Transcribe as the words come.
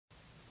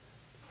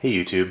Hey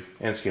YouTube,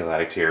 Nscale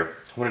Addict here.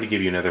 I wanted to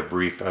give you another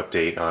brief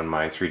update on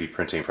my 3D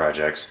printing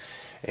projects,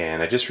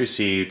 and I just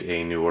received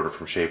a new order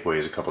from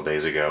Shapeways a couple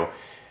days ago,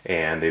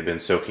 and they've been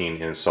soaking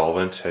in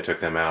solvent. I took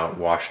them out,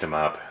 washed them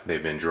up.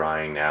 They've been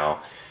drying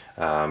now.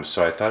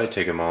 So I thought I'd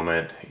take a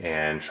moment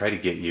and try to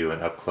get you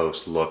an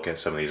up-close look at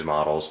some of these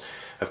models.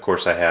 Of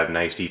course, I have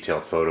nice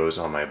detailed photos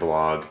on my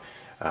blog,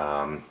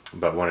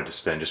 but wanted to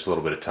spend just a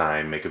little bit of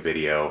time, make a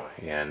video,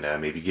 and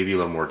maybe give you a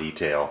little more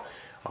detail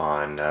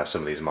on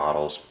some of these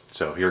models.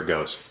 So here it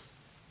goes.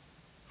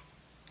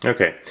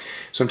 Okay,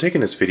 so I'm taking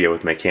this video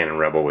with my Canon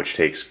Rebel, which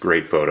takes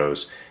great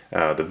photos.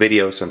 The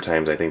video,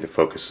 sometimes I think the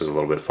focus is a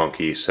little bit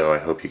funky, so I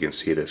hope you can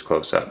see this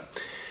close up.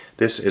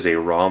 This is a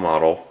raw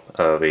model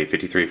of a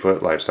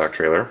 53-foot livestock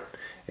trailer,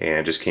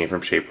 and just came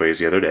from Shapeways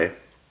the other day.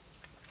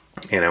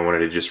 And I wanted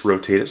to just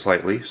rotate it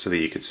slightly so that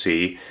you could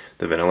see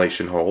the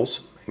ventilation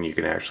holes, and you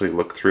can actually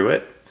look through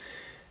it,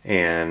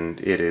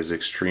 and it is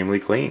extremely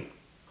clean.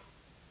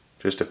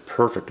 Just a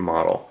perfect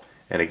model.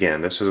 And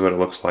again, this is what it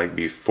looks like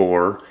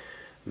before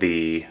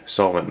the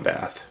solvent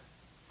bath.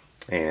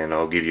 And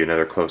I'll give you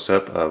another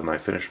close-up of my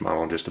finished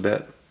model in just a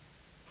bit.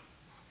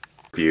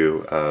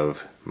 View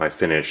of my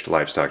finished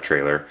livestock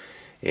trailer,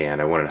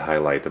 and I wanted to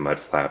highlight the mud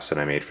flaps that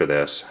I made for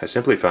this. I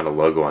simply found a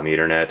logo on the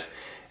internet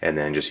and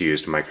then just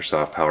used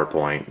Microsoft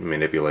PowerPoint,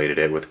 manipulated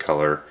it with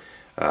color,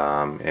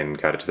 and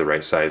got it to the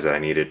right size that I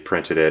needed,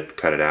 printed it,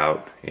 cut it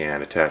out,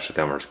 and attached with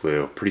Elmer's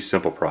glue. Pretty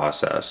simple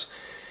process.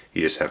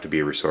 You just have to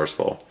be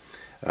resourceful.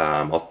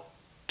 I'll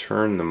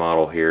turn the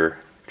model here,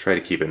 try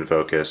to keep it in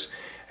focus.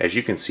 As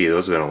you can see,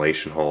 those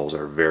ventilation holes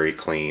are very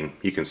clean.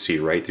 You can see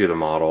right through the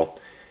model,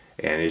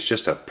 and it's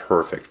just a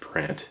perfect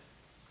print.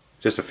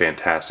 Just a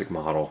fantastic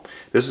model.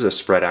 This is a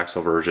spread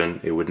axle version.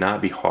 It would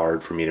not be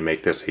hard for me to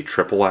make this a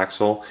triple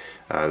axle,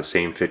 the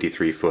same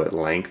 53-foot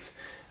length.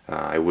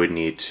 I would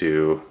need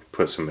to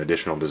put some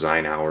additional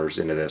design hours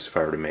into this if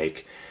I were to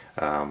make,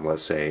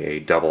 let's say, a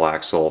double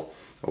axle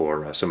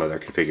or some other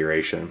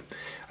configuration.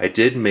 I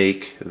did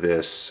make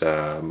this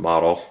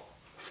model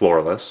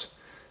floorless,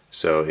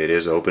 so it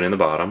is open in the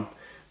bottom,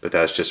 but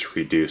that's just to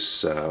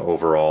reduce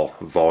overall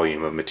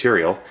volume of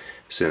material,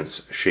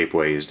 since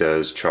Shapeways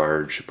does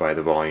charge by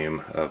the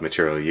volume of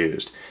material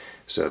used.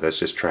 So that's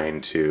just trying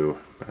to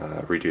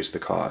reduce the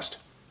cost.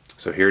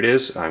 So here it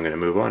is. I'm going to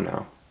move on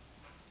now.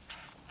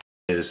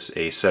 This is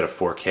a set of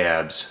 4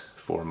 cabs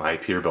for my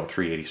Peterbilt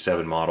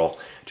 387 model.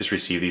 Just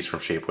received these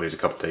from Shapeways a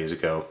couple days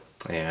ago,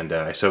 and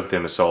I soaked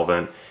them in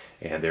solvent,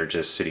 and they're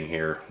just sitting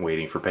here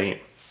waiting for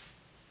paint.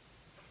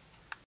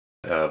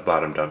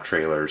 Bottom dump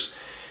trailers,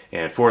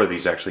 and 4 of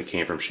these actually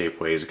came from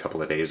Shapeways a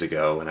couple of days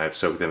ago, and I've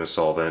soaked them in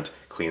solvent,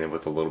 cleaned them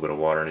with a little bit of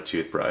water and a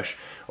toothbrush.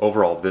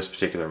 Overall, this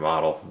particular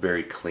model,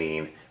 very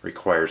clean,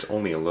 requires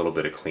only a little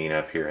bit of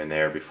cleanup here and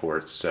there before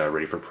it's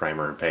ready for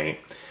primer and paint.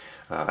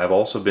 I've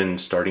also been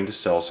starting to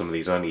sell some of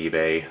these on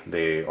eBay.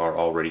 They are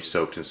already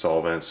soaked in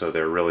solvent, so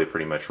they're really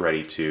pretty much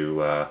ready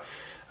to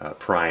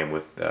prime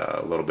with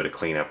a little bit of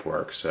cleanup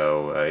work.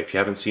 So if you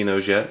haven't seen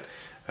those yet,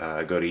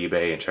 go to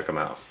eBay and check them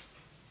out.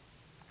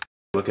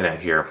 Looking at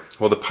here,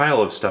 well, the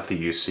pile of stuff that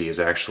you see is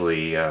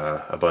actually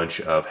a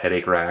bunch of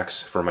headache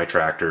racks for my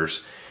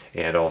tractors,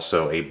 and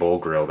also a bowl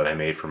grill that I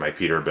made for my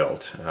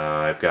Peterbilt.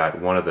 I've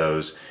got one of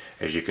those,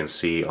 as you can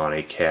see, on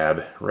a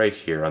cab right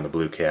here on the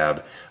blue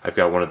cab. I've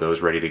got one of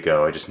those ready to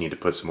go. I just need to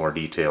put some more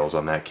details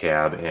on that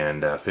cab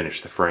and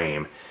finish the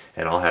frame,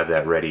 and I'll have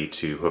that ready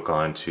to hook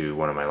on to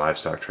one of my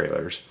livestock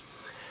trailers.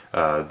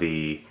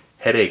 The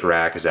headache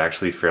rack is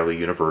actually fairly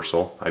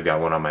universal. I've got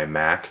one on my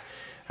Mac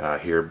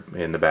here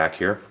in the back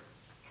here,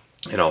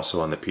 and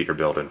also on the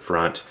Peterbilt in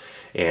front.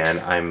 And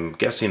I'm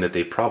guessing that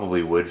they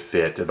probably would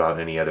fit about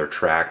any other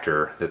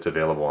tractor that's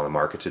available on the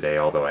market today,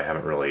 although I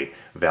haven't really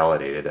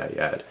validated that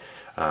yet.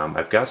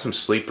 I've got some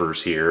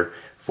sleepers here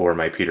for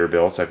my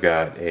Peterbilts. I've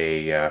got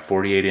a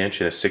 48-inch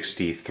and a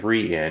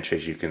 63-inch,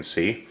 as you can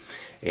see,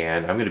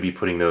 and I'm going to be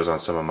putting those on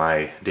some of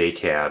my day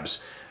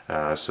cabs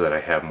so that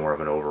I have more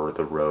of an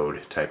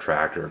over-the-road type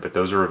tractor. But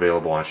those are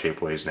available on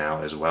Shapeways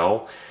now as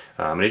well.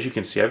 And as you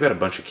can see, I've got a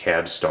bunch of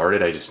cabs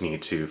started. I just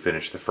need to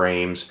finish the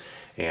frames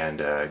and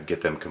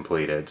get them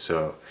completed.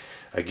 So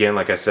again,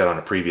 like I said on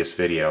a previous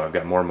video, I've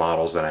got more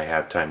models than I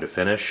have time to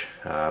finish,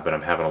 but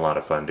I'm having a lot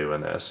of fun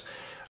doing this.